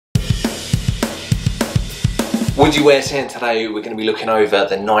Would you wear tin? Today we're going to be looking over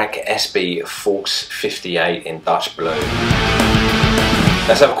the Nike SB Force 58 in Dutch blue.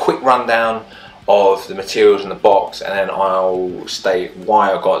 Let's have a quick rundown of the materials in the box, and then I'll state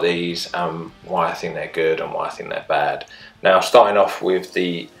why I got these, why I think they're good and why I think they're bad. Now, starting off with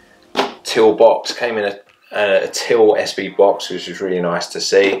the teal box, came in a teal SB box, which was really nice to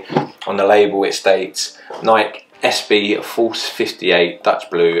see. On the label it states Nike SB Force 58 Dutch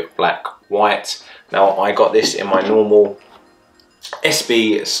blue, black, white. Now I got this in my normal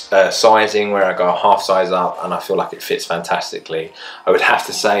SB sizing, where I go half size up, and I feel like it fits fantastically. I would have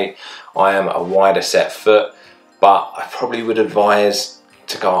to say I am a wider set foot, but I probably would advise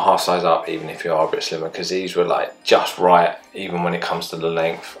to go a half size up even if you are a bit slimmer, because these were like just right even when it comes to the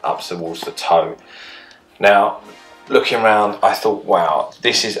length up towards the toe. Now looking around, I thought, wow,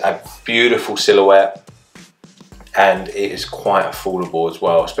 this is a beautiful silhouette, and it is quite affordable as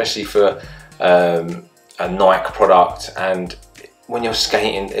well, especially for a Nike product. And when you're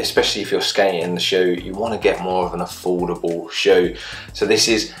skating, especially if you're skating in the shoe, you want to get more of an affordable shoe. So this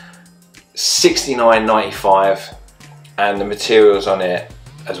is $69.95, and the materials on it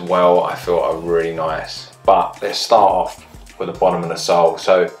as well I feel are really nice. But let's start off with the bottom of the sole.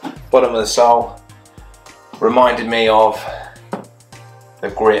 So bottom of the sole reminded me of the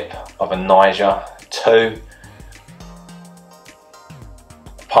grip of a Niger 2.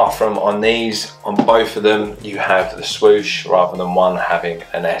 Apart from on these, on both of them, you have the swoosh rather than one having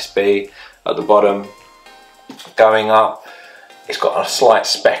an SB at the bottom. Going up, it's got a slight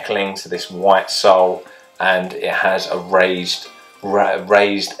speckling to this white sole, and it has a raised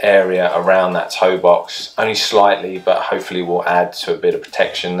area around that toe box, only slightly, but hopefully will add to a bit of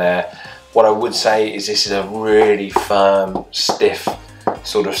protection there. What I would say is this is a really firm, stiff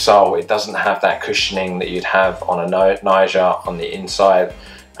sort of sole. It doesn't have that cushioning that you'd have on a Niger on the inside,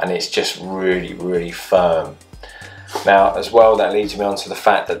 and it's just really firm. Now as well, that leads me on to the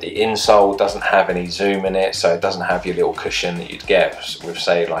fact that the insole doesn't have any zoom in it, so it doesn't have your little cushion that you'd get with,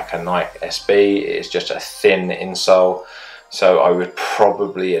 say, like a Nike SB. It's just a thin insole, so I would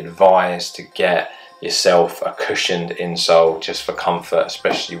probably advise to get yourself a cushioned insole just for comfort,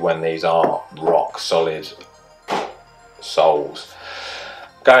 especially when these are rock solid soles.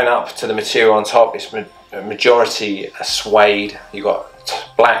 Going up to the material on top, it's majority a suede. You've got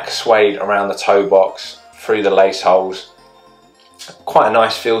black suede around the toe box, through the lace holes. Quite a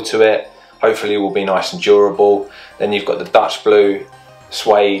nice feel to it. Hopefully it will be nice and durable. Then you've got the Dutch blue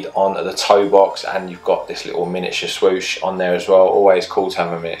suede on the toe box, and you've got this little miniature swoosh on there as well. Always cool to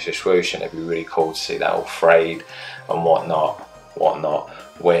have a miniature swoosh, and it'd be really cool to see that all frayed and whatnot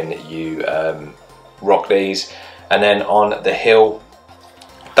when you rock these. And then on the heel,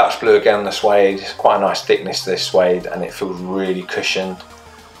 Dutch blue again, the suede. It's quite a nice thickness to this suede, and it feels really cushioned.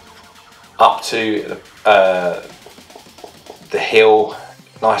 Up to the heel,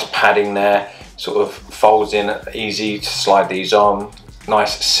 nice padding there, sort of folds in, easy to slide these on.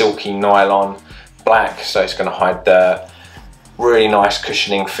 Nice silky nylon, black, so it's going to hide dirt. Really nice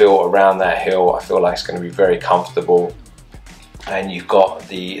cushioning feel around that heel. I feel like it's going to be very comfortable. And you've got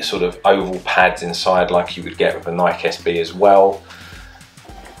the sort of oval pads inside like you would get with a Nike SB as well.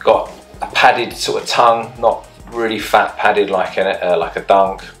 Got a padded sort of tongue, not really fat padded like a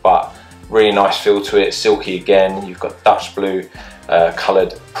dunk, but really nice feel to it. Silky again. You've got Dutch blue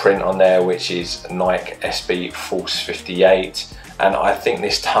coloured print on there, which is Nike SB Force 58, and I think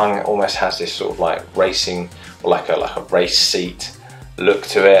this tongue almost has this sort of like racing, or like a race seat look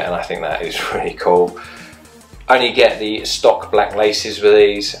to it, and I think that is really cool. Only get the stock black laces with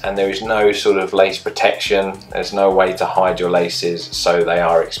these, and there is no sort of lace protection. There's no way to hide your laces, so they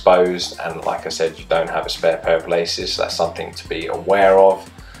are exposed, and like I said, you don't have a spare pair of laces, so that's something to be aware of.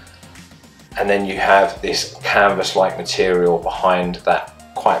 And then you have this canvas-like material behind that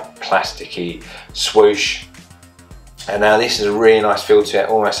quite plasticky swoosh. And now this is a really nice feel to it.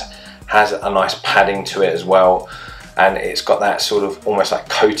 Almost has a nice padding to it as well, and it's got that sort of almost like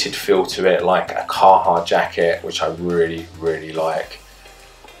coated feel to it, like a Carhartt jacket, which I really like.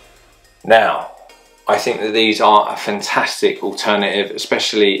 Now I think that these are a fantastic alternative,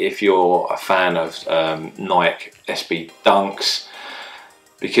 especially if you're a fan of Nike SB Dunks,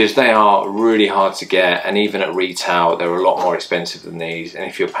 because they are really hard to get, and even at retail they're a lot more expensive than these, and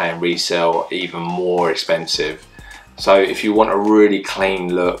if you're paying resale, even more expensive. So if you want a really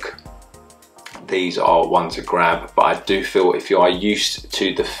clean look, these are one to grab. But I do feel if you are used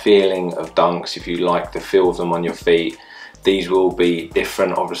to the feeling of Dunks, if you like the feel of them on your feet, these will be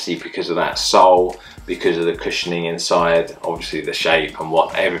different, obviously because of that sole, because of the cushioning inside, obviously the shape and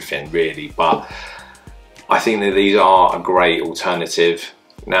everything really. But I think that these are a great alternative.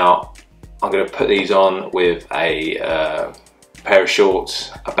 Now I'm going to put these on with a pair of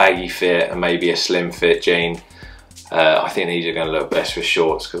shorts, a baggy fit, and maybe a slim fit jean. I think these are going to look best for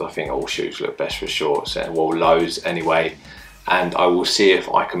shorts, because I think all shoes look best for shorts, well, lows anyway. And I will see if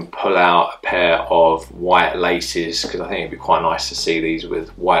I can pull out a pair of white laces, because I think it'd be quite nice to see these with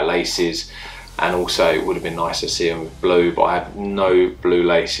white laces, and also it would have been nice to see them with blue, but I have no blue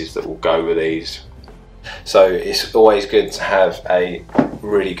laces that will go with these. So it's always good to have a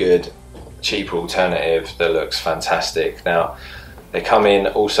really good cheaper alternative that looks fantastic. Now they come in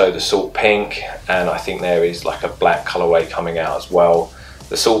also the salt pink, and I think there is like a black colorway coming out as well.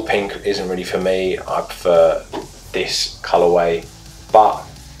 The salt pink isn't really for me, I prefer this colorway, but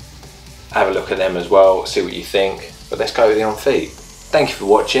have a look at them as well, see what you think. But let's go with the on feet. Thank you for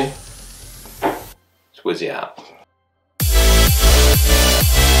watching. It's Wizzy out.